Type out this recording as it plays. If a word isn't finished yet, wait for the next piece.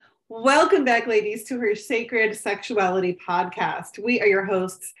Welcome back, ladies, to her Sacred Sexuality podcast. We are your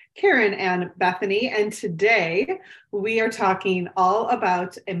hosts, Karen and Bethany, and today we are talking all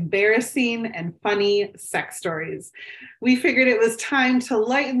about embarrassing and funny sex stories. We figured it was time to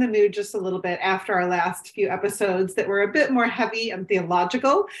lighten the mood just a little bit after our last few episodes that were a bit more heavy and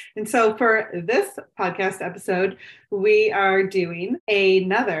theological. And so for this podcast episode, we are doing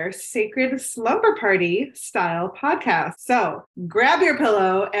another Sacred Slumber Party style podcast. So grab your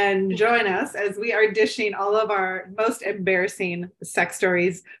pillow and join us as we are dishing all of our most embarrassing sex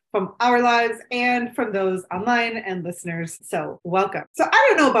stories from our lives and from those online and listeners. So welcome. So I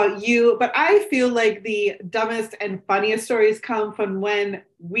don't know about you, but I feel like the dumbest and funniest stories come from when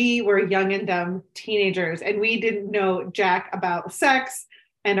we were young and dumb teenagers and we didn't know jack about sex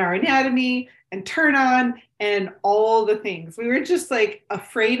and our anatomy and turn on and all the things. We were just like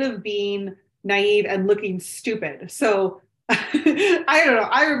afraid of being naive and looking stupid. So I don't know.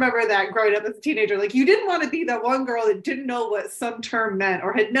 I remember that growing up as a teenager, like you didn't want to be that one girl that didn't know what some term meant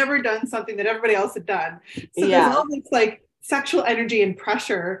or had never done something that everybody else had done. So there's all this like sexual energy and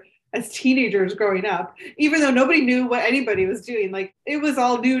pressure as teenagers growing up, even though nobody knew what anybody was doing. Like it was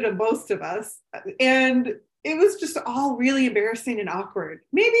all new to most of us. And it was just all really embarrassing and awkward.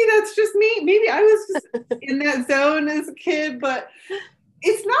 Maybe that's just me. Maybe I was just in that zone as a kid, but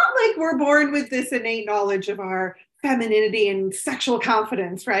it's not like we're born with this innate knowledge of our femininity and sexual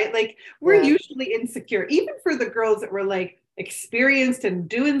confidence, right? Like we're usually insecure, even for the girls that were like experienced and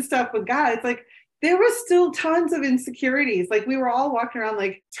doing stuff with guys, like there was still tons of insecurities. Like we were all walking around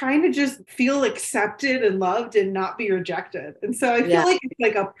like trying to just feel accepted and loved and not be rejected. And so I feel like it's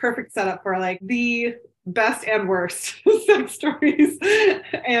like a perfect setup for like the best and worst sex stories.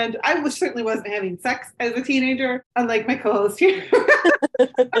 And I certainly wasn't having sex as a teenager, unlike my co-host here.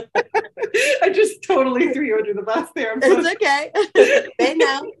 I just totally threw you under the bus there. It's okay. They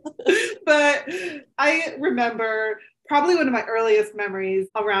know. But I remember probably one of my earliest memories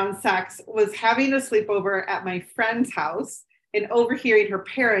around sex was having a sleepover at my friend's house and overhearing her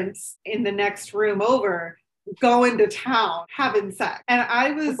parents in the next room over going to town having sex. And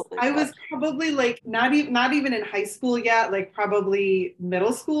I was probably like not even in high school yet, like probably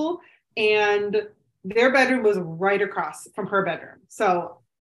middle school, and their bedroom was right across from her bedroom. So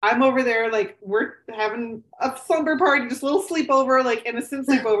I'm over there, like we're having a slumber party, just a little sleepover, like innocent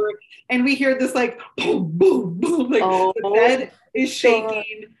sleepover. And we hear this like boom, boom, boom, like the bed is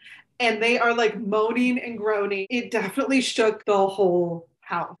shaking and they are like moaning and groaning. It definitely shook the whole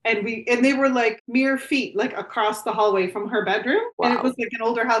house. And they were like mere feet, like across the hallway from her bedroom. Wow. And it was like an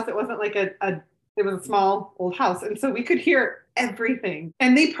older house. It wasn't like it was a small old house. And so we could hear everything.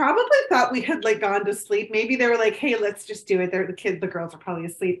 And they probably thought we had like gone to sleep. Maybe they were like, hey, let's just do it. The girls are probably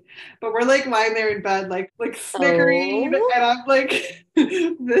asleep. But we're like lying there in bed, like snickering. And I'm like,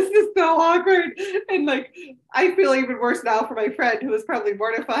 this is so awkward. And like, I feel even worse now for my friend who was probably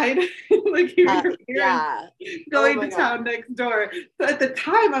mortified, like hearing her parents going to town next door. So at the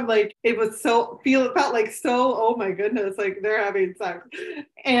time, I'm like, it felt like so, oh my goodness, like they're having sex.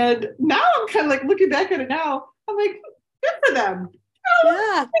 And now I'm kind of like looking back at it now, I'm like, good for them.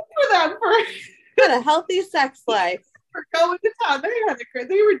 Good for them for got a healthy sex life. For going to town.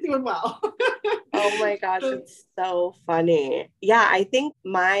 They were doing well. Oh my gosh, it's so funny. Yeah, I think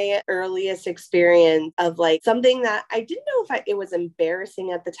my earliest experience of like something that I didn't know if it was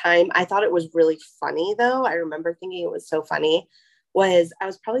embarrassing at the time. I thought it was really funny though. I remember thinking it was so funny. I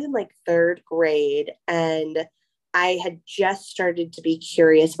was probably in like third grade and I had just started to be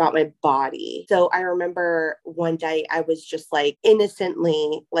curious about my body. So I remember one day I was just like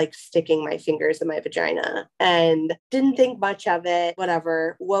innocently like sticking my fingers in my vagina and didn't think much of it,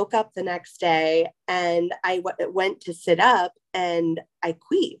 whatever. Woke up the next day and I went to sit up and I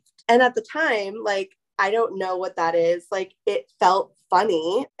queefed. And at the time, like, I don't know what that is. Like it felt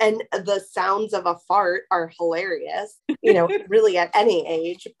funny and the sounds of a fart are hilarious, really at any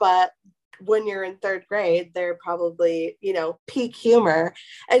age, but when you're in third grade, they're probably, peak humor.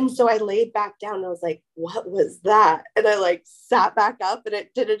 And so I laid back down and I was like, what was that? And I like sat back up and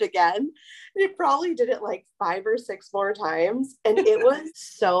it did it again. And it probably did it like 5 or 6 more times. And it was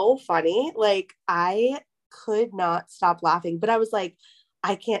so funny. Like I could not stop laughing, but I was like,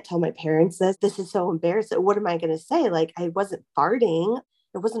 I can't tell my parents this. This is so embarrassing. What am I going to say? Like I wasn't farting.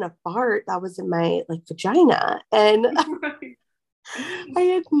 It wasn't a fart. That was in my like vagina. And I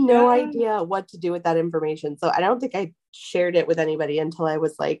had no idea what to do with that information. So I don't think I shared it with anybody until I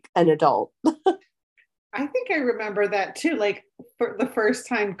was like an adult. I think I remember that too, like for the first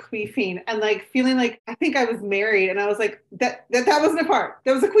time queefing and like feeling like I think I was married and I was like, that wasn't a fart.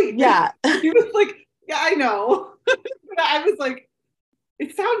 That was a queef. Yeah. He was like, yeah, I know. But I was like,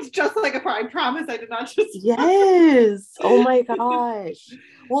 It sounds just like a part. I promise I did not just. Yes. Oh my gosh.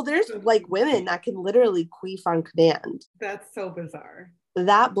 Well, there's like women that can literally queef on command. That's so bizarre.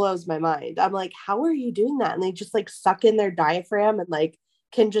 That blows my mind. I'm like, how are you doing that? And they just like suck in their diaphragm and like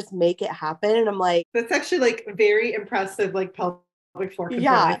can just make it happen. And I'm like, that's actually like very impressive, like pelvic floor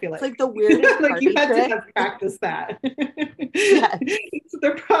control. I feel it's like the weirdest like you had trick. to have practiced that. Yes. So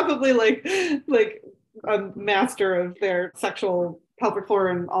they're probably like a master of their sexual pelvic floor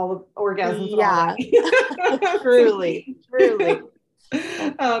and all of orgasms and all that. Truly.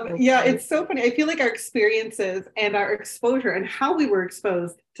 Yeah, it's so funny. I feel like our experiences and our exposure and how we were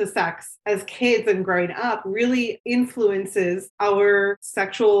exposed to sex as kids and growing up really influences our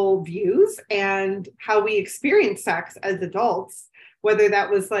sexual views and how we experience sex as adults, whether that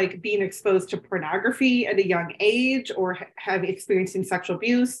was like being exposed to pornography at a young age or having experiencing sexual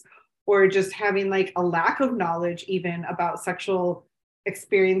abuse or just having like a lack of knowledge even about sexual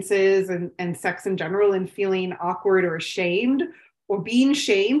experiences and sex in general and feeling awkward or ashamed or being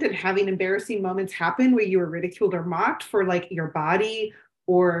shamed and having embarrassing moments happen where you were ridiculed or mocked for like your body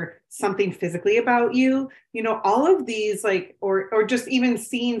or something physically about you, you know, all of these like, or just even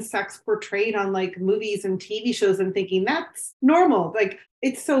seeing sex portrayed on like movies and TV shows and thinking that's normal. Like,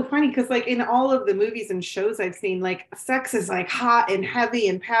 it's so funny because like in all of the movies and shows I've seen, like sex is like hot and heavy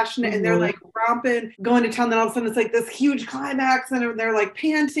and passionate and they're like romping, going to town. Then all of a sudden it's like this huge climax and they're like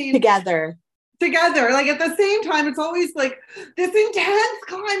panting together. Like at the same time, it's always like this intense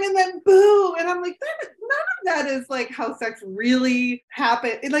climb and then boo. And I'm like, none of that is like how sex really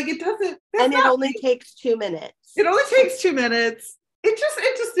happened. Like it doesn't. And it only takes 2 minutes. It only takes 2 minutes. It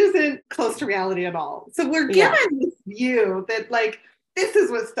just isn't close to reality at all. So we're given this view that like, this is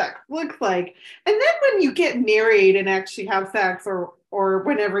what sex looks like. And then when you get married and actually have sex or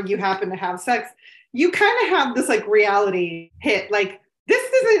whenever you happen to have sex, you kind of have this like reality hit. Like,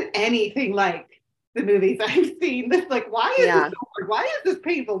 this isn't anything like the movies I've seen. This like, why is this so hard? Why is this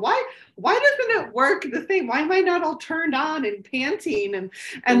painful? Why doesn't it work the same? Why am I not all turned on and panting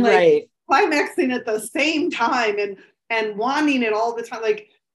and like climaxing at the same time and wanting it all the time? Like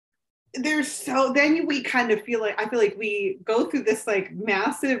then we kind of feel like I feel like we go through this like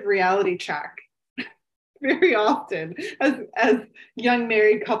massive reality check very often as young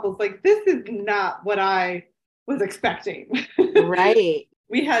married couples. Like, this is not what I was expecting. Right.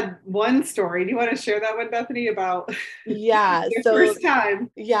 We had one story. Do you want to share that one, Bethany, about your first time?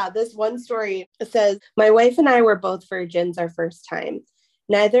 Yeah, this one story says, my wife and I were both virgins our first time.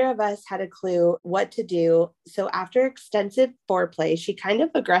 Neither of us had a clue what to do. So after extensive foreplay, she kind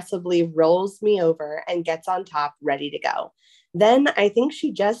of aggressively rolls me over and gets on top, ready to go. Then I think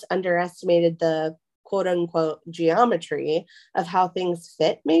she just underestimated the quote unquote geometry of how things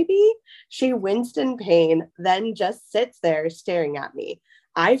fit, maybe. She winced in pain, then just sits there staring at me.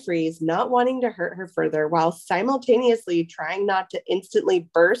 I freeze, not wanting to hurt her further, while simultaneously trying not to instantly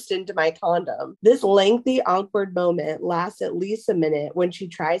burst into my condom. This lengthy, awkward moment lasts at least a minute when she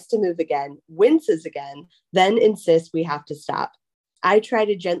tries to move again, winces again, then insists we have to stop. I try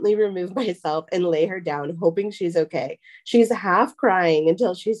to gently remove myself and lay her down, hoping she's okay. She's half crying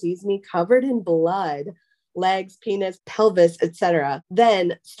until she sees me covered in blood, legs, penis, pelvis, etc.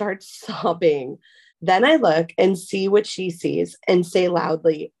 Then starts sobbing. Then I look and see what she sees and say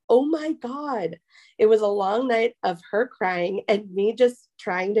loudly, oh my God. It was a long night of her crying and me just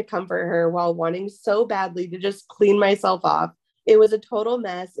trying to comfort her while wanting so badly to just clean myself off. It was a total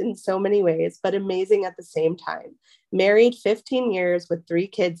mess in so many ways, but amazing at the same time. Married 15 years with 3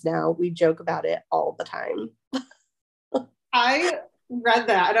 kids now. We joke about it all the time. I read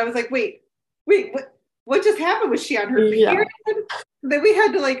that and I was like, wait, what just happened? Was she on her period? Then we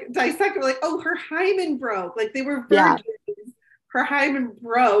had to like dissect it. Like, oh, her hymen broke. Like they were virgins. Her hymen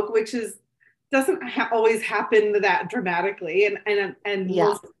broke, which doesn't always happen that dramatically. And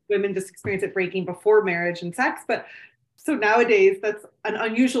most women just experience it breaking before marriage and sex. But so nowadays that's an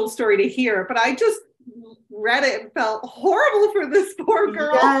unusual story to hear. But I just read it and felt horrible for this poor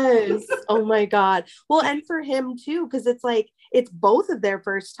girl. Yes. Oh my God. Well, and for him too, because it's like, it's both of their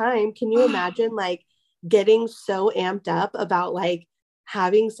first time. Can you imagine like getting so amped up about like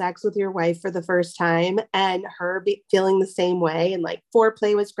having sex with your wife for the first time and her feeling the same way? And like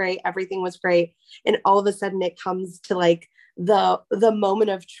foreplay was great. Everything was great. And all of a sudden it comes to like the moment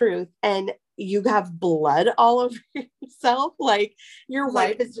of truth and you have blood all over yourself. Like your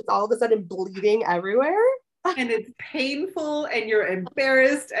wife is just all of a sudden bleeding everywhere. And it's painful and you're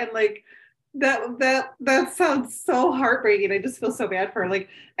embarrassed and like, That sounds so heartbreaking. I just feel so bad for her. Like,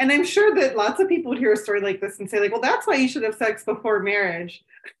 and I'm sure that lots of people would hear a story like this and say, like, well, that's why you should have sex before marriage.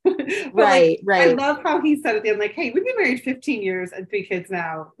 But like, Right, I right. love how he said at the end, like, hey, we've been married 15 years and 3 kids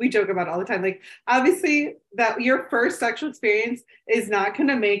now. We joke about it all the time. Like, obviously, that your first sexual experience is not going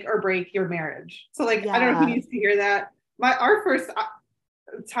to make or break your marriage. So, like, I don't know who Yeah. needs to hear that. Our first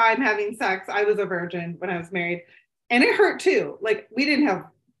time having sex, I was a virgin when I was married, and it hurt too. Like, we didn't have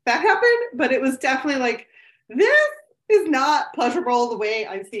that happen, but it was definitely like, this is not pleasurable the way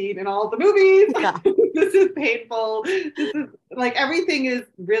I've seen in all the movies. Yeah. This is painful. This is like, everything is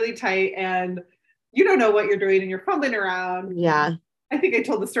really tight and you don't know what you're doing and you're fumbling around. Yeah. I think I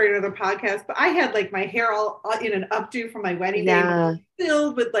told the story in another podcast, but I had like my hair all in an updo from my wedding day, Yeah.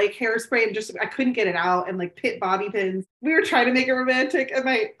 filled with like hairspray, and just I couldn't get it out, and like pit bobby pins. We were trying to make it romantic, and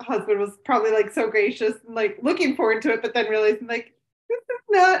my husband was probably like so gracious and like looking forward to it, but then realizing like, this is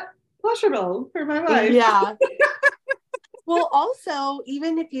not pleasurable for my wife. Yeah. Well, also,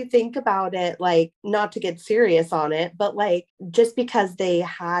 even if you think about it, like, not to get serious on it, but like, just because they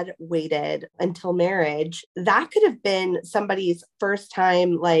had waited until marriage, that could have been somebody's first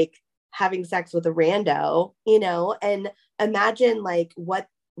time, like, having sex with a rando, and imagine like what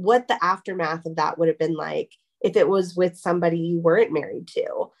the aftermath of that would have been like if it was with somebody you weren't married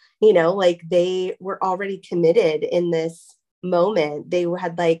to, like they were already committed in this moment. They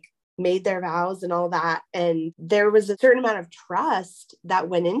had like made their vows and all that. And there was a certain amount of trust that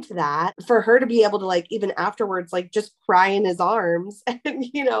went into that for her to be able to like, even afterwards, like just cry in his arms and,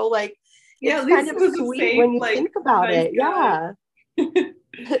 like, Yeah, it's at kind least of it was a sweet safe, when you like, think about nice it. guy. Yeah.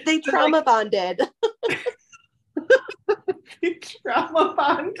 They But like, trauma bonded. trauma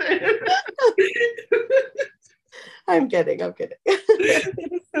bonded. I'm kidding. I'm kidding.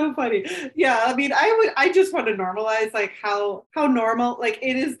 It's so funny. Yeah, I mean, I just want to normalize like how normal, like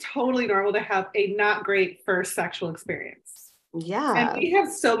it is totally normal to have a not great first sexual experience. And Yeah. we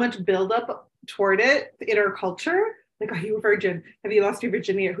have so much buildup toward it in our culture. Like, are you a virgin? Have you lost your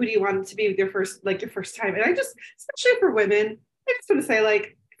virginity? Who do you want to be with your first time? And I just, especially for women, I just want to say,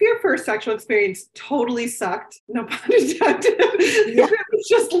 like, if your first sexual experience totally sucked, no pun intended, Yeah. if it was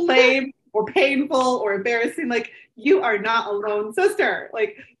just lame or painful or embarrassing, like, you are not alone, sister.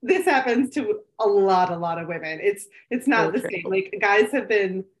 Like, this happens to a lot of women. It's So not the true. same. Like, guys have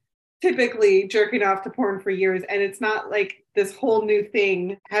been typically jerking off to porn for years, and it's not like this whole new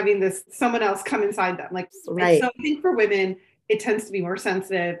thing having this someone else come inside them. Like, it's Right. something for women, it tends to be more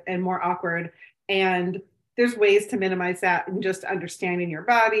sensitive and more awkward, and there's ways to minimize that and just understanding your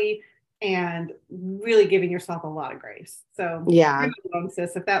body and really giving yourself a lot of grace. So Yeah. you're not alone,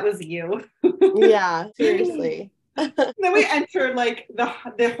 sis, if that was you. Yeah. Seriously. Then we enter like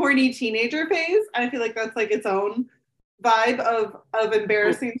the horny teenager phase. I feel like that's like its own vibe of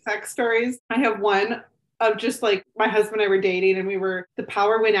embarrassing sex stories. I have one of just like my husband and I were dating, and the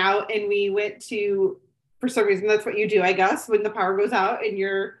power went out, and we went to, for some reason that's what you do, I guess, when the power goes out and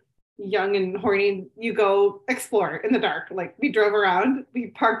you're young and horny, you go explore in the dark. Like, we drove around, we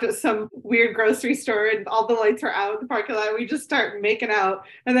parked at some weird grocery store, and all the lights were out in the parking lot. We just start making out,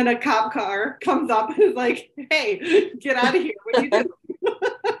 and then a cop car comes up and is like, hey, get out of here, what are you doing?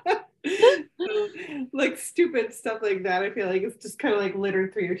 So, like, stupid stuff like that, I feel like it's just kind of like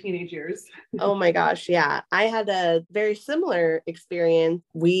littered through your teenage years. Oh my gosh. Yeah. I had a very similar experience.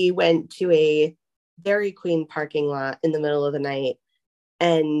 We went to a Dairy Queen parking lot in the middle of the night.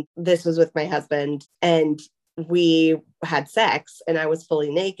 And this was with my husband. And we had sex, and I was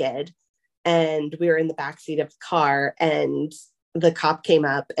fully naked. And we were in the backseat of the car. And the cop came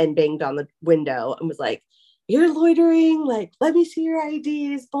up and banged on the window and was like, "You're loitering, like, let me see your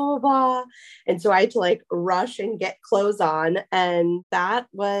IDs, blah, blah, blah." And so I had to like rush and get clothes on. And that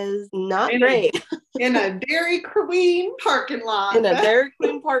was not great. In a Dairy Queen parking lot. In a Dairy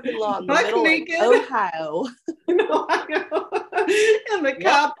Queen parking lot in the middle naked. of Ohio. In Ohio. And the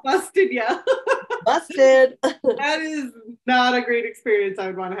cop busted you. Busted. That is not a great experience I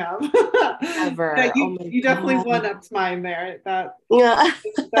would want to have. Ever. Yeah, Oh my you definitely God. one-upped mine there. Yeah.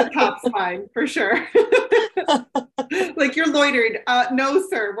 That tops mine for sure. Like, you're loitering. No,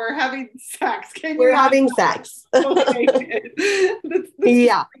 sir, we're having sex. We're having sex.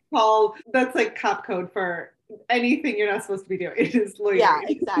 Yeah. That's like cop code for anything you're not supposed to be doing. It is loitering. Yeah,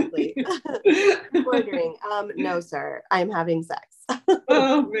 exactly. Loitering. No, sir, I'm having sex.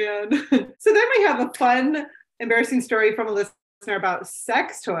 Oh man. So then we have a fun, embarrassing story from a listener about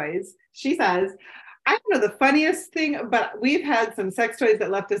sex toys. She says, I don't know the funniest thing, but we've had some sex toys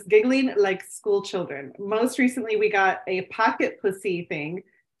that left us giggling like school children. Most recently, we got a pocket pussy thing,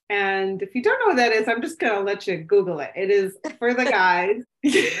 And if you don't know what that is, I'm just going to let you Google it. It is for the guys.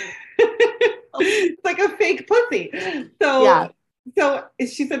 It's like a fake pussy. So, Yeah. so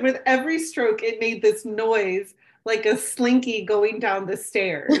she said with every stroke, it made this noise like a slinky going down the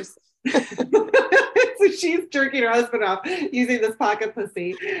stairs. So she's jerking her husband off using this pocket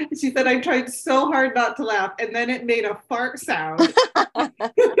pussy. She said, I tried so hard not to laugh, and then it made a fart sound.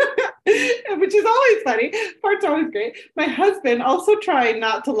 Which is always funny. Fart's always great. My husband also trying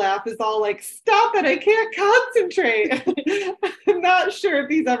not to laugh is all like, stop it, I can't concentrate. I'm not sure if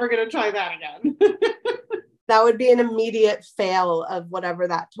he's ever going to try that again. That would be an immediate fail of whatever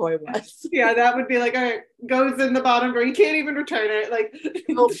that toy was. Yeah, that would be like, all right, goes in the bottom drawer. You can't even return it. Like,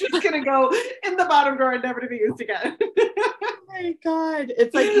 it's just going to go in the bottom drawer and never to be used again. Oh my God.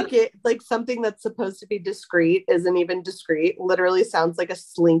 It's like you get like something that's supposed to be discreet isn't even discreet. Literally sounds like a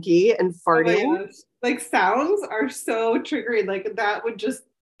slinky and farting. Oh, like sounds are so triggering. Like that would just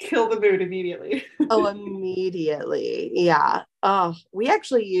kill the mood immediately. Oh, immediately. Yeah. Oh, we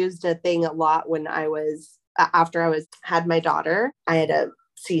actually used a thing a lot when I was after I had my daughter. I had a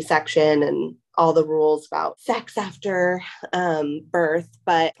C-section and all the rules about sex after birth,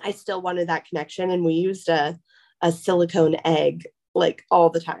 but I still wanted that connection. And we used a silicone egg like all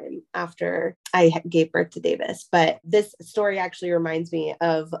the time after I gave birth to Davis. But this story actually reminds me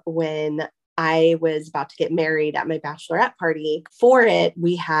of when I was about to get married at my bachelorette party. For it,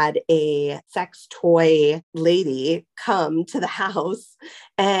 we had a sex toy lady come to the house,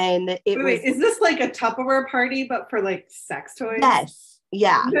 and Wait, is this like a Tupperware party, but for like sex toys? Yes.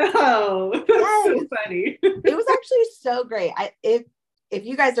 Yeah. No, that's so funny. It was actually so great. If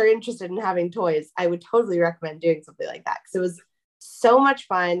you guys are interested in having toys, I would totally recommend doing something like that because it was so much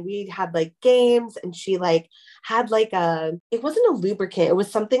fun. We had like games, and she like had like it wasn't a lubricant. It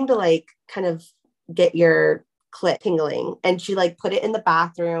was something to like kind of get your clit tingling. And she like put it in the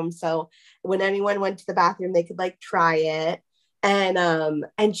bathroom. So when anyone went to the bathroom, they could like try it. And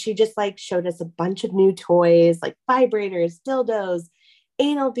she just like showed us a bunch of new toys, like vibrators, dildos,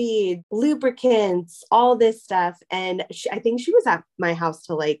 anal beads, lubricants, all this stuff. And I think she was at my house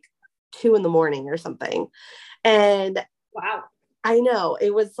till like 2 a.m. or something. And wow. I know,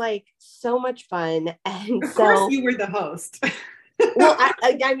 it was like so much fun. And of course you were the host. Well,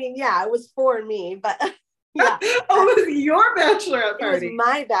 I mean, yeah, it was for me, but yeah. Oh, it was your bachelorette party. It was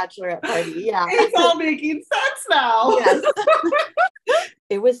my bachelorette party. Yeah. It's all making sense now. Yes.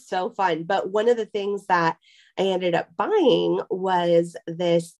 It was so fun. But one of the things that I ended up buying was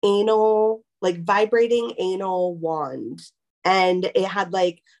this like vibrating anal wand. And it had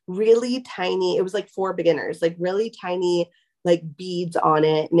like really tiny, it was like for beginners, like really tiny like beads on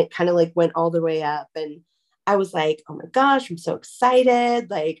it. And it kind of like went all the way up. And I was like, oh my gosh, I'm so excited.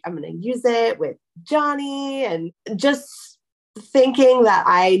 Like I'm going to use it with Johnny, and just thinking that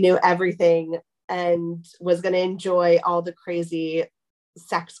I knew everything and was going to enjoy all the crazy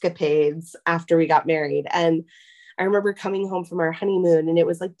sexcapades after we got married. And I remember coming home from our honeymoon, and it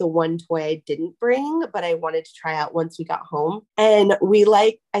was like the one toy I didn't bring, but I wanted to try out once we got home. And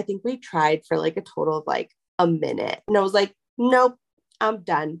I think we tried for like a total of like a minute. And I was like, nope, I'm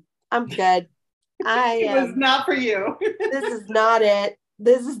done. I'm good. It was not for you. This is not it.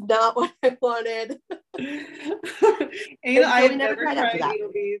 This is not what I wanted. I've never tried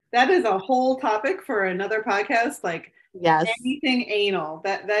anal beads. That is a whole topic for another podcast. Like yes, anything anal.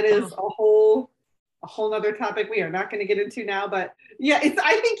 That is a whole nother topic we are not going to get into now. But yeah,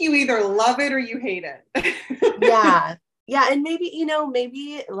 I think you either love it or you hate it. Yeah. And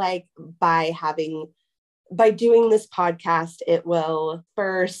maybe like by doing this podcast, it will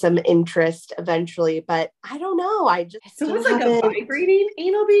spur some interest eventually, but I don't know. So it was like a vibrating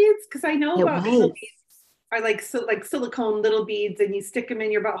anal beads? Because I know about anal beads are like silicone little beads, and you stick them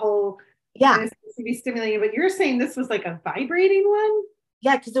in your butthole. Yeah. And it's supposed to be stimulating, but you're saying this was like a vibrating one?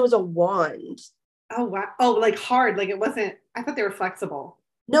 Yeah, because it was a wand. Oh, wow. Oh, like hard. Like it wasn't, I thought they were flexible.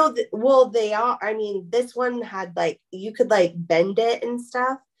 No, well, they are. I mean, this one had like, you could like bend it and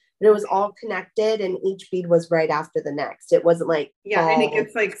stuff. It was all connected, and each bead was right after the next. It wasn't like and it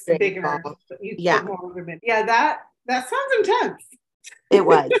gets like bigger. Yeah, that sounds intense. It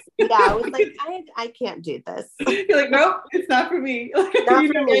was. Yeah, I was like, I can't do this. You're like, nope, it's not for me. Not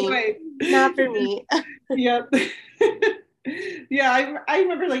for me. Not for me. Yep. Yeah, I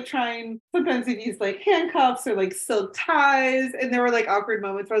remember like trying, sometimes they'd use like handcuffs or like silk ties, and there were like awkward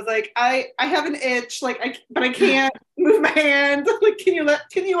moments where I was like, I have an itch, like but I can't move my hand. Like, can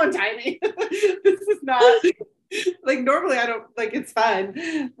you untie me? This is not like, normally I don't, like, it's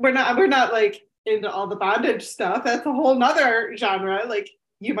fun. We're not like into all the bondage stuff. That's a whole nother genre. Like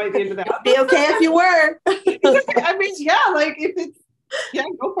you might be into that. It'd be okay if you were. I mean, yeah, like if it's Yeah,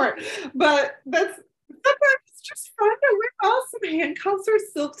 go for it. But that's sometimes it's just fun to whip out some handcuffs or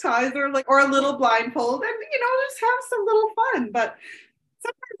silk ties or a little blindfold and just have some little fun. But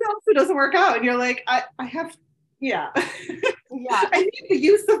sometimes it also doesn't work out and you're like, I have yeah. Yeah. I need the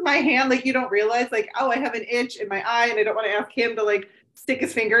use of my hand, like you don't realize, like, oh, I have an itch in my eye and I don't want to ask him to like stick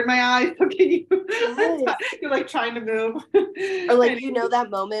his finger in my eye. So can you Yes. you're like trying to move. Or like, that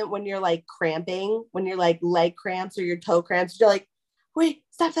moment when you're like cramping, when you're like leg cramps or your toe cramps, you're like, wait,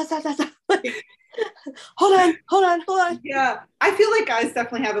 stop. Like, hold on. Yeah. I feel like guys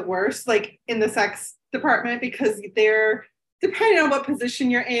definitely have it worse, like in the sex department, because they're depending on what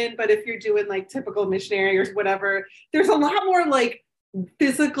position you're in, but if you're doing like typical missionary or whatever, there's a lot more like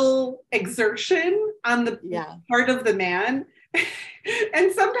physical exertion on the part of the man.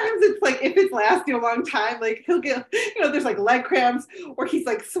 And sometimes it's like, if it's lasting a long time, like he'll get, there's like leg cramps or he's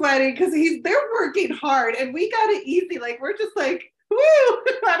like sweating because they're working hard and we got it easy. Like we're just like, woo,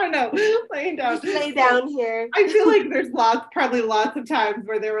 I don't know, laying down. Just lay down here. I feel like there's probably lots of times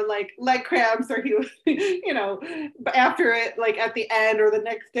where there were like leg cramps or he was, after it, like at the end or the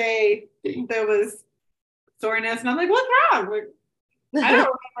next day, there was soreness. And I'm like, what's wrong? Like, I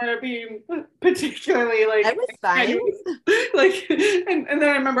don't remember it being particularly like, I was fine. Like, and then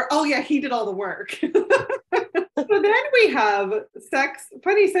I remember, oh yeah, he did all the work. So then we have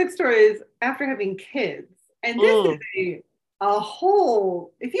funny sex stories after having kids. And this is a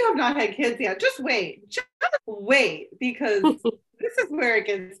whole, if you have not had kids yet, just wait, because this is where it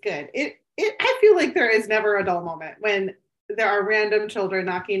gets good. I feel like there is never a dull moment when there are random children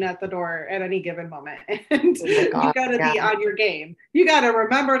knocking at the door at any given moment. And you got to be on your game. You got to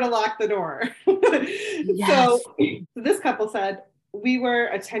remember to lock the door. Yes. So this couple said, we were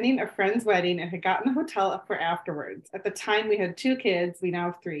attending a friend's wedding and had gotten a hotel for afterwards. At the time, we had 2 kids. We now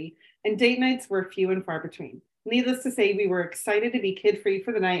have 3. And date nights were few and far between. Needless to say, we were excited to be kid-free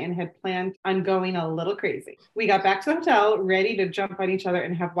for the night and had planned on going a little crazy. We got back to the hotel, ready to jump on each other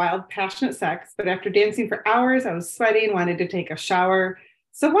and have wild, passionate sex. But after dancing for hours, I was sweating, wanted to take a shower.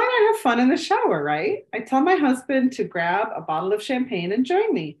 So why not have fun in the shower, right? I tell my husband to grab a bottle of champagne and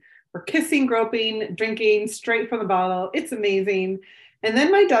join me. We're kissing, groping, drinking straight from the bottle. It's amazing. And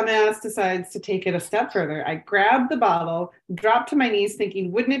then my dumbass decides to take it a step further. I grabbed the bottle, dropped to my knees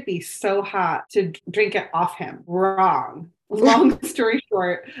thinking, wouldn't it be so hot to drink it off him? Wrong. Long story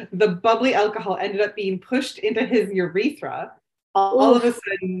short, the bubbly alcohol ended up being pushed into his urethra. All of a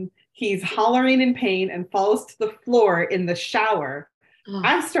sudden, he's hollering in pain and falls to the floor in the shower.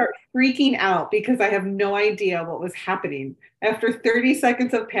 I start freaking out because I have no idea what was happening. After 30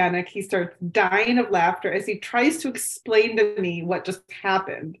 seconds of panic, he starts dying of laughter as he tries to explain to me what just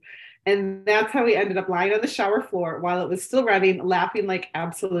happened. And that's how we ended up lying on the shower floor while it was still running, laughing like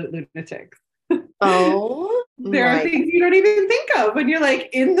absolute lunatics. Oh, there are things you don't even think of when you're like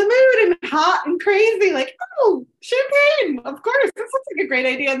in the mood and hot and crazy, like, oh, champagne, of course, this looks like a great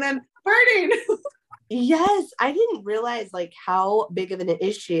idea. And then partying. Yes, I didn't realize like how big of an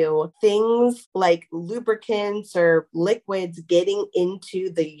issue things like lubricants or liquids getting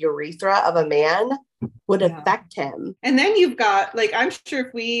into the urethra of a man would affect him. And then you've got, like, I'm sure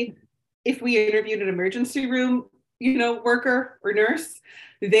if we interviewed an emergency room, worker or nurse,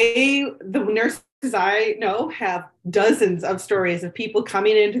 the nurses I know have dozens of stories of people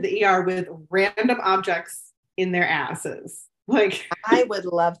coming into the ER with random objects in their asses. Like, I would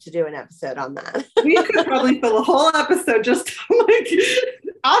love to do an episode on that. We could probably fill a whole episode just like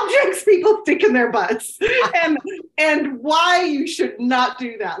objects people stick in their butts and why you should not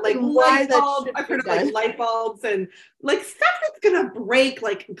do that. Like light bulbs, I've heard of like light bulbs and like stuff that's gonna break,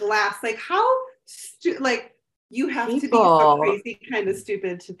 like glass. Like how you have to be so crazy kind of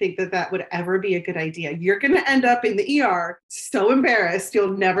stupid to think that would ever be a good idea. You're going to end up in the ER so embarrassed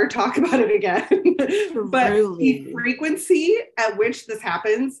you'll never talk about it again. But the frequency at which this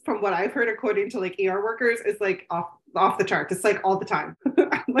happens, from what I've heard, according to like ER workers, is like off the charts. It's like all the time.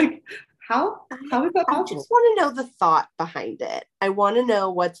 I'm like, how is that possible? I just want to know the thought behind it. I want to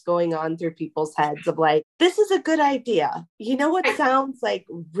know what's going on through people's heads of like, this is a good idea. You know what sounds like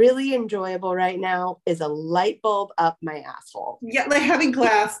really enjoyable right now is a light bulb up my asshole. Yeah, like having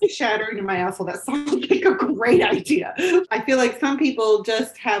glass shattering in my asshole. That sounds like a great idea. I feel like some people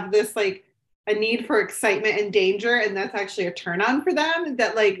just have this like a need for excitement and danger, and that's actually a turn on for them,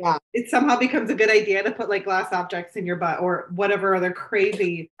 that like it somehow becomes a good idea to put like glass objects in your butt or whatever other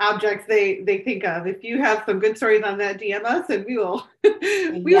crazy objects they think of. If you have some good stories on that, DM us and we will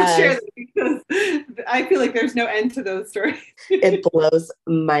we will share them, because I feel like there's no end to those stories. It blows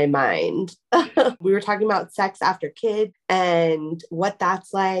my mind. We were talking about sex after kids and what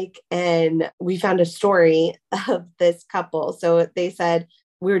that's like, and we found a story of this couple. So they said,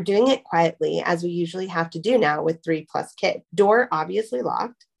 we were doing it quietly, as we usually have to do now with 3+ kids. Door obviously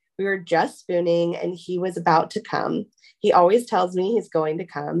locked. We were just spooning and he was about to come. He always tells me he's going to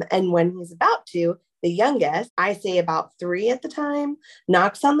come. And when he's about to, the youngest, I say about 3 at the time,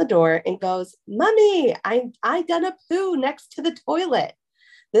 knocks on the door and goes, "Mommy, I done a poo next to the toilet."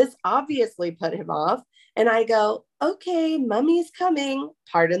 This obviously put him off. And I go, "Okay, mommy's coming."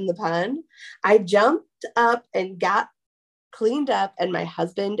 Pardon the pun. I jumped up and got cleaned up, and my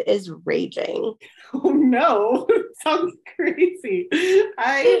husband is raging. Oh no, sounds crazy.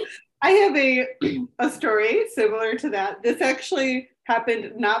 I have a story similar to that. This actually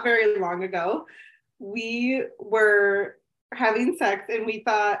happened not very long ago. We were having sex and we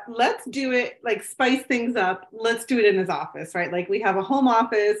thought, let's do it, like spice things up. Let's do it in his office, right? Like we have a home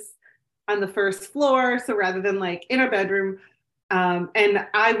office on the first floor. So rather than like in our bedroom, and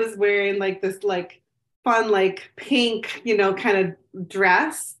I was wearing like this like fun, like pink, kind of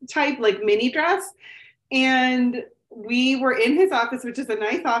dress type, like mini dress. And we were in his office, which is a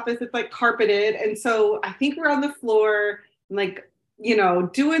nice office. It's like carpeted. And so I think we're on the floor, like,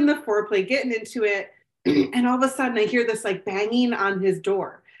 doing the foreplay, getting into it. And all of a sudden I hear this like banging on his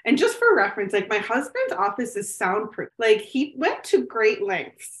door. And just for reference, like my husband's office is soundproof. Like he went to great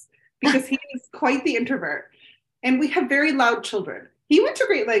lengths because he is quite the introvert. And we have very loud children. He went to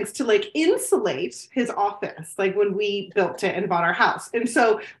great lengths to like insulate his office, like when we built it and bought our house. And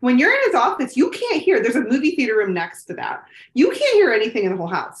so when you're in his office, you can't hear, there's a movie theater room next to that. You can't hear anything in the whole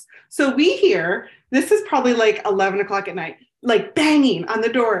house. So we hear, this is probably like 11 o'clock at night, like banging on the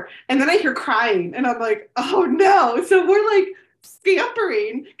door. And then I hear crying and I'm like, oh no. So we're like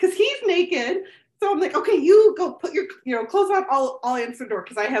scampering because he's naked. So I'm like, okay, you go put your clothes on. I'll answer the door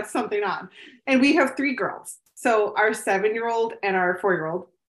because I have something on. And we have 3 girls. So our 7-year-old and our 4-year-old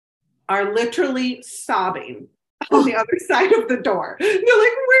are literally sobbing on the other side of the door. They're like,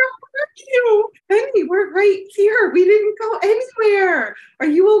 "Where are you? Penny, we're right here. We didn't go anywhere. Are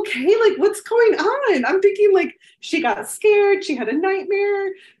you okay? Like, what's going on?" I'm thinking like she got scared. She had a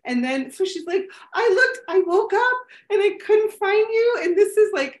nightmare. And then, so she's like, I woke up and I couldn't find you. And this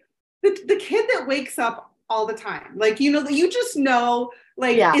is like the kid that wakes up all the time. Like, you just know,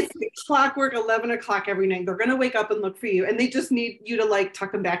 like it's like clockwork, 11 o'clock every night. They're going to wake up and look for you. And they just need you to like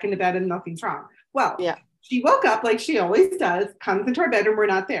tuck them back into bed and nothing's wrong. Well, she woke up like she always does, comes into our bedroom. We're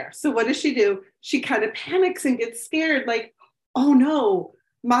not there. So what does she do? She kind of panics and gets scared. Like, oh no,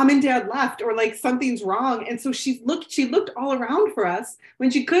 mom and dad left, or like something's wrong. And so she looked all around for us. When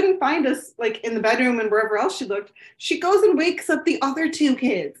she couldn't find us, like in the bedroom and wherever else she looked, she goes and wakes up the other 2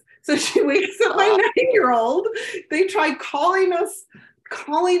 kids. So she wakes up my 9-year-old. They try calling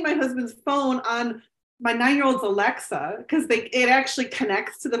my husband's phone on my 9-year-old's Alexa, because it actually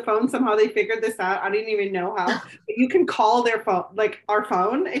connects to the phone. Somehow they figured this out. I didn't even know how. But you can call their phone, like our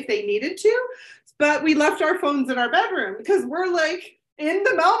phone, if they needed to. But we left our phones in our bedroom because we're like in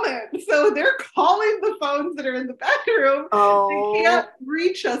the moment. So they're calling the phones that are in the bedroom. They can't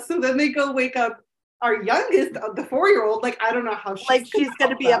reach us. So then they go wake up our youngest, the 4-year-old. Like, I don't know how she's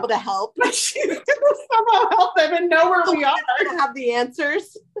going to be able to help. But she's going to somehow help them and know where we are. Have the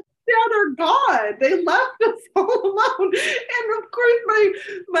answers. Yeah, they're gone. They left us all alone. And of course,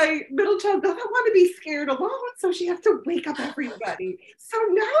 my middle child doesn't want to be scared alone, so she has to wake up everybody. So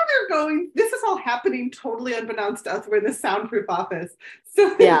now they're going, this is all happening totally unbeknownst to us. We're in the soundproof office.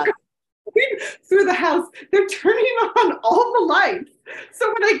 So they're going through the house. They're turning on all the lights. So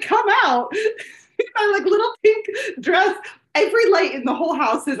when I come out, my like little pink dress, every light in the whole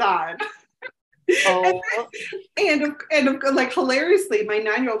house is on. And like hilariously, my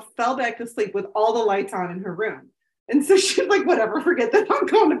 9-year-old fell back to sleep with all the lights on in her room. And so she's like, whatever, forget that, I'm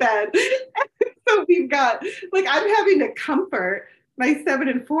going to bed. And so we've got, like, I'm having to comfort my 7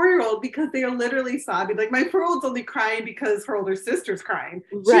 and 4-year-old because they are literally sobbing. Like my 4-year-old's only crying because her older sister's crying.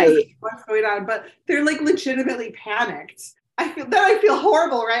 Right. What's going on? But they're like legitimately panicked. I feel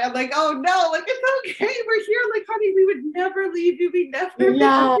horrible, right? I'm like, oh no, like it's okay. We're here. Like, honey, we would never leave you. We never leave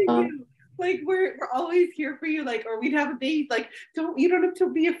you. Like we're always here for you. Like, or we'd have a baby. Like, you don't have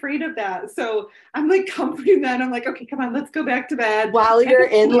to be afraid of that. So I'm like comforting them. I'm like, okay, come on, let's go back to bed. While you're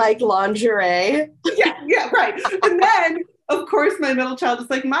in like lingerie. Yeah, right. And then of course my middle child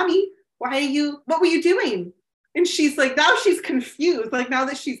is like, Mommy, what were you doing? And she's like, now she's confused. Like now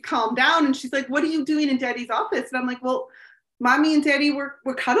that she's calmed down and she's like, what are you doing in daddy's office? And I'm like, well, mommy and daddy were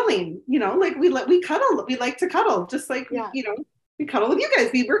cuddling, like we cuddle. We like to cuddle, just like, we cuddle with you guys.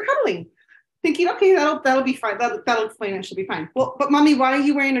 We were cuddling, thinking, okay, that'll be fine. That'll explain it. She'll be fine. Well, but mommy, why are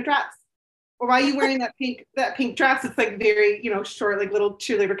you wearing a dress? Or why are you wearing that pink dress? It's like very, short, like little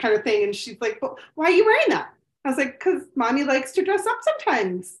cheerleader kind of thing. And she's like, well, why are you wearing that? I was like, because mommy likes to dress up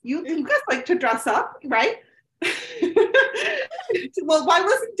sometimes. You guys like to dress up, right? Well, why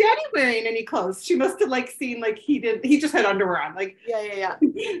wasn't daddy wearing any clothes? She must have seen he just had underwear on. Yeah.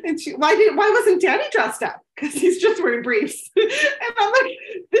 And why wasn't daddy dressed up? Because he's just wearing briefs. And I'm like,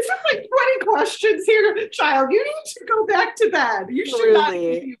 this is 20 questions here, child. You need to go back to bed. You should not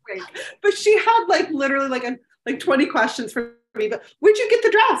be awake. But she had literally 20 questions for me. But where'd you get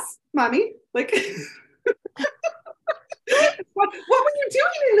the dress, mommy? What were you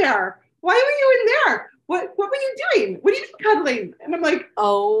doing in there? Why were you in there? What were you doing? What are you cuddling? And I'm like,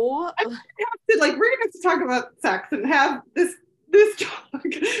 oh, I have to, we're gonna have to talk about sex and have this talk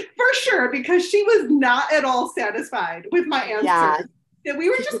for sure, because she was not at all satisfied with my answer. Yeah, we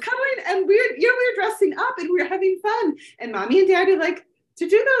were just cuddling and we were dressing up and we were having fun. And mommy and daddy like to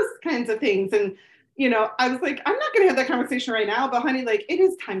do those kinds of things. And I was like, I'm not gonna have that conversation right now, but honey, it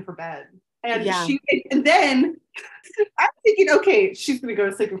is time for bed. And and then I'm thinking, okay, she's gonna go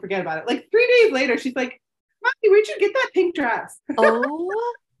to sleep and forget about it. 3 days later, she's like, mommy, where'd you get that pink dress? Oh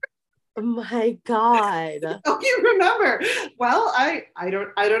my God. Oh, you remember? Well, I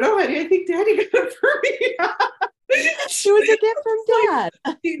don't know, honey. I think daddy got it for me. She was a gift from dad.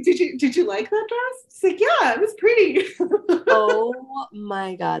 Did you like that dress? She's like, yeah, it was pretty. Oh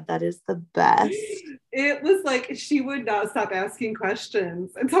my God, that is the best. It was she would not stop asking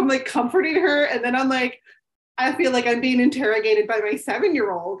questions. And so I'm comforting her. And then I'm like, I feel like I'm being interrogated by my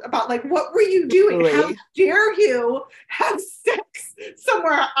 7-year-old about what were you doing? Really? How dare you have sex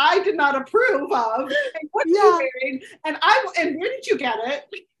somewhere I did not approve of? And what are you wearing? And where did you get it?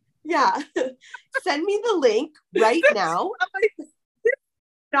 Yeah. Send me the link right now. This is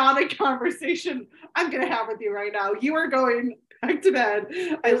not a conversation I'm going to have with you right now. You are going back to bed.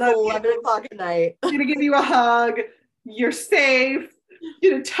 I love 11 o'clock at night. I'm going to give you a hug. You're safe.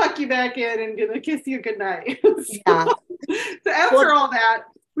 Gonna tuck you back in and gonna kiss you goodnight. So after all that,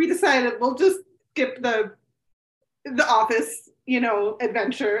 we decided we'll just skip the office,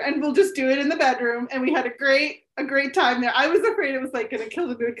 adventure, and we'll just do it in the bedroom. And we had a great time there. I was afraid it was gonna kill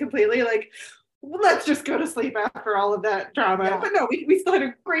the mood completely. Let's just go to sleep after all of that drama. Yeah. But no, we still had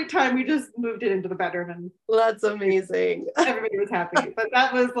a great time. We just moved it into the bedroom and that's amazing. Everybody was happy. But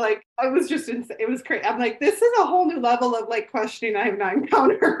that was it was just insane. It was crazy. I'm this is a whole new level of questioning I have not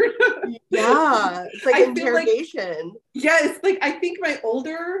encountered. Yeah. It's interrogation. It's I think my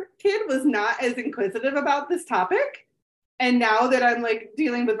older kid was not as inquisitive about this topic. And now that I'm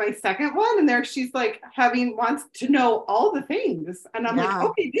dealing with my second one and she's wants to know all the things. And I'm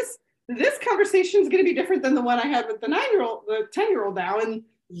okay, this conversation is going to be different than the one I had with the 9-year-old, the 10-year-old now. And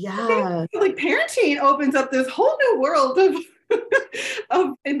parenting opens up this whole new world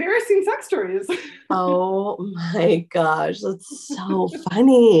of embarrassing sex stories. Oh my gosh, that's so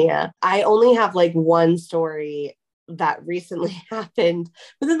funny. I only have one story that recently happened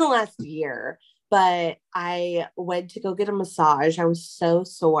within the last year, but I went to go get a massage. I was so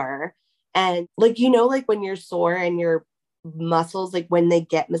sore. And when you're sore and your muscles, when they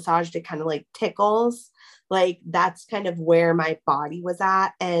get massaged, it kind of tickles. That's kind of where my body was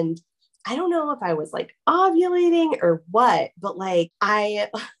at. And I don't know if I was ovulating or what, but I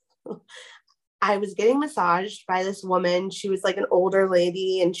was getting massaged by this woman. She was an older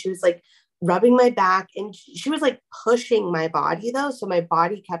lady and she was rubbing my back and she was pushing my body though. So my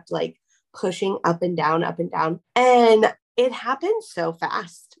body kept pushing up and down, up and down. And it happened so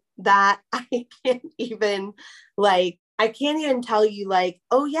fast that I can't even I can't even tell you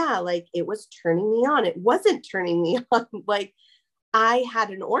oh yeah, it was turning me on. It wasn't turning me on. I had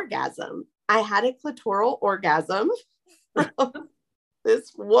an orgasm. I had a clitoral orgasm from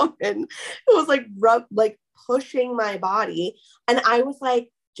this woman who was pushing my body. And I was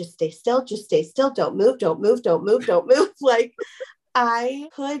just stay still, don't move, don't move, don't move, don't move. I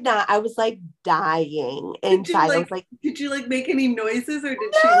could not. I was dying inside. I was did you make any noises or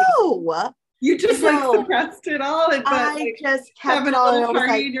did no. You just suppressed it all and I just kept having a little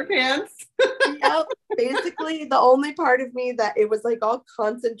party in your pants. Yep. Basically the only part of me that it was all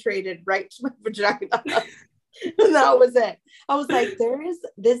concentrated right to my vagina. And that was it. I was there is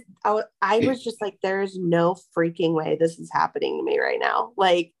this. I was just there is no freaking way this is happening to me right now.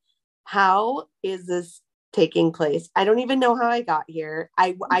 How is this taking place. I don't even know how I got here.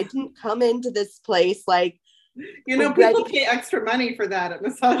 I didn't come into this place like, you know, people pay extra money for that at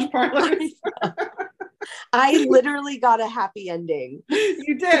massage parlors. I literally got a happy ending.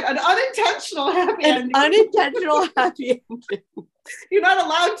 You did an unintentional happy ending. Unintentional happy ending. You're not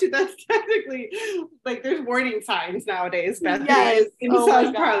allowed to. That's technically like there's warning signs nowadays, Beth. Yes. In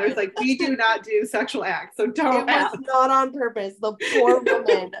massage parlors, like we do not do sexual acts, so don't. It was not on purpose. The poor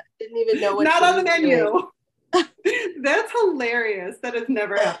woman didn't even know what. Not on the menu. That's hilarious. That has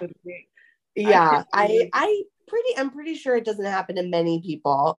never happened to me. Yeah, I'm pretty sure it doesn't happen to many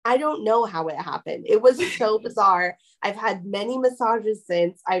people. I don't know how it happened. It was so bizarre. I've had many massages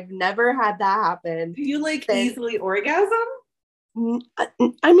since. I've never had that happen. Do you like easily orgasm?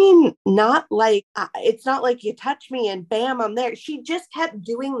 I mean, not like, it's not like you touch me and bam, I'm there. She just kept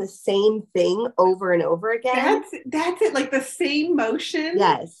doing the same thing over and over again. That's it. Like the same motion.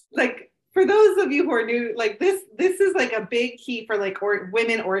 Yes. Like, for those of you who are new, like this is like a big key for like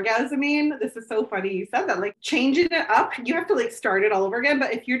women orgasming. This is so funny you said that. Like changing it up, you have to like start it all over again.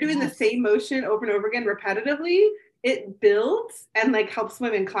 But if you're doing the same motion over and over again repetitively, it builds and like helps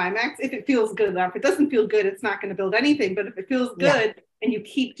women climax if it feels good enough. If it doesn't feel good, it's not going to build anything. But if it feels good and you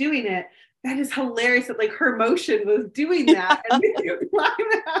keep doing it, that is hilarious that like her motion was doing that and you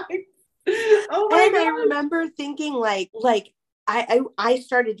climax. Oh my God. I remember thinking like I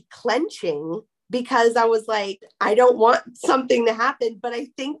started clenching because I was like, I don't want something to happen, but I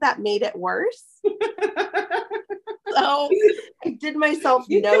think that made it worse. So I did myself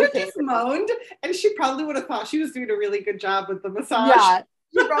no favor. Just moaned, and she probably would have thought she was doing a really good job with the massage. Yeah,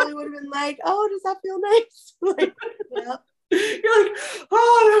 she probably would have been like, "Oh, does that feel nice?" Like, yeah. You're like,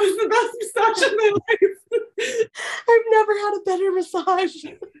 "Oh, that was the best massage of my life." I've never had a better massage.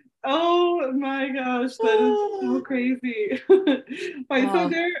 Oh my gosh, that is so crazy. All right, so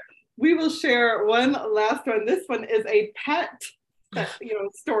there we will share one last one. This one is a pet,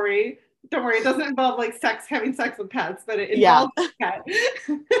 story. Don't worry, it doesn't involve like having sex with pets, but it involves a pet.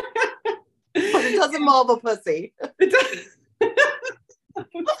 But it does involve a pussy. It does.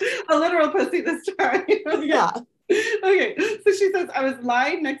 A literal pussy this time. Yeah. Okay, so she says, I was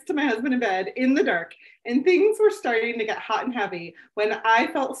lying next to my husband in bed in the dark, and things were starting to get hot and heavy when I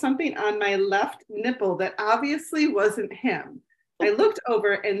felt something on my left nipple that obviously wasn't him. I looked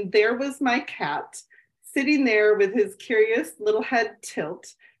over, and there was my cat sitting there with his curious little head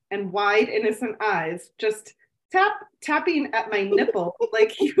tilt and wide, innocent eyes, just tapping at my nipple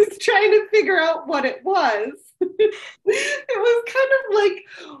like he was trying to figure out what it was. It was kind of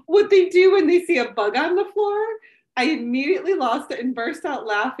like what they do when they see a bug on the floor. I immediately lost it and burst out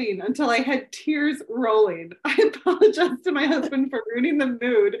laughing until I had tears rolling. I apologize to my husband for ruining the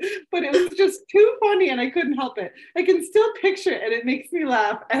mood, but it was just too funny and I couldn't help it. I can still picture it and it makes me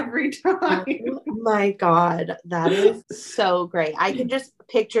laugh every time. Oh my God, that is so great. I can just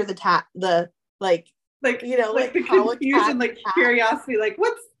picture the like the confusion, like curiosity, like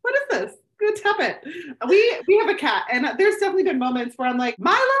what is this? Go tap it. We have a cat, and there's definitely been moments where I'm like,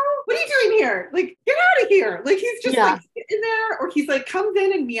 Milo, what are you doing here? Like, get out of here! Like he's just like in there, or he's like comes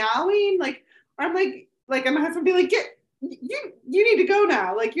in and meowing, like, or I'm like, and my husband be like, you need to go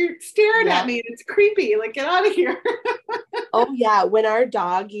now. Like you're staring at me, and it's creepy. Like get out of here. Oh yeah, when our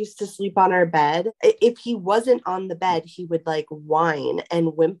dog used to sleep on our bed, if he wasn't on the bed, he would like whine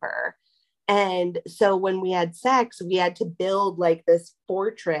and whimper. And so when we had sex, we had to build like this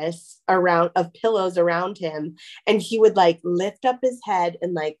fortress of pillows around him. And he would like lift up his head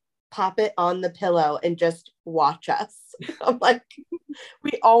and like pop it on the pillow and just watch us. I'm like,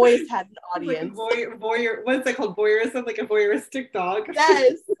 we always had an audience. Like voyeur, what's it called? Voyeurism, like a voyeuristic dog.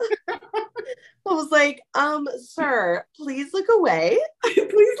 Yes. I was like, sir, please look away. Please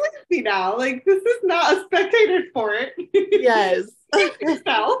leave me now. Like, this is not a spectator sport. Yes.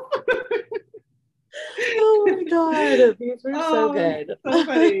 Yourself. Oh my God. These were so good. So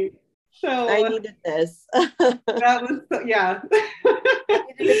funny. So I needed this. That was, yeah. I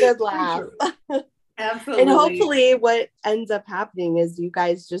needed a good laugh. Absolutely. And hopefully what ends up happening is you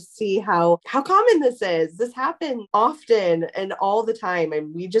guys just see how common this is. This happens often and all the time.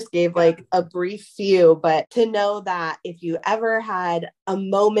 And we just gave like a brief few, but to know that if you ever had a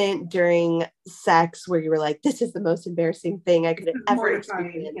moment during sex where you were like, this is the most embarrassing thing I could have ever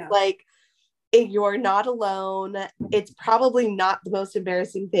experienced. Yeah. Like, you're not alone. It's probably not the most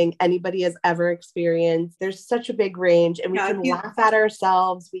embarrassing thing anybody has ever experienced. There's such a big range and we can laugh at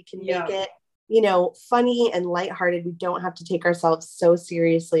ourselves. We can make it, funny and lighthearted. We don't have to take ourselves so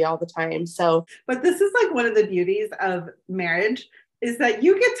seriously all the time. So, but this is like one of the beauties of marriage is that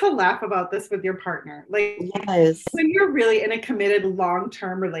you get to laugh about this with your partner. Like, Yes. when you're really in a committed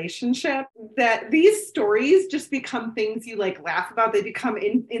long-term relationship, that these stories just become things you like laugh about. They become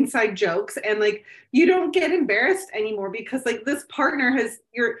inside jokes, and like you don't get embarrassed anymore because like this partner has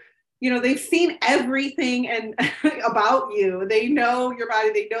they've seen everything and about you. They know your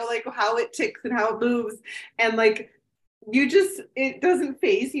body, they know like how it ticks and how it moves, and like it doesn't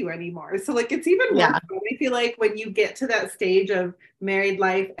phase you anymore. So like it's even more fun. I feel like when you get to that stage of married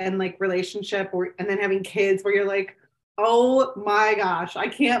life and like relationship and then having kids where you're like, oh my gosh, I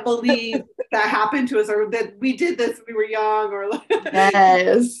can't believe that happened to us, or that we did this when we were young, or like,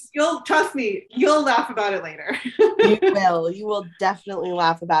 yes. Trust me, you'll laugh about it later. You will definitely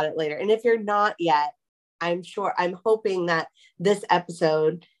laugh about it later. And if you're not yet, I'm hoping that this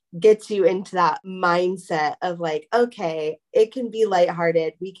episode gets you into that mindset of like, okay, it can be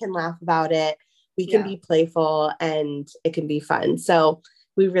lighthearted. We can laugh about it. We can be playful, and it can be fun. So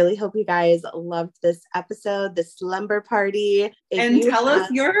we really hope you guys loved this episode, the slumber party. And tell us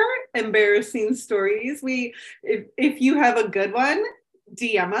your embarrassing stories. If you have a good one,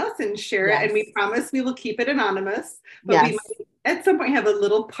 DM us and share it. And we promise we will keep it anonymous. But we might at some point have a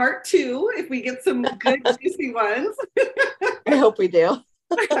little part 2 if we get some good juicy ones. I hope we do.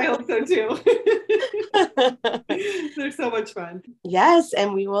 I hope so too. They're so much fun. Yes,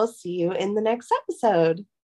 and we will see you in the next episode.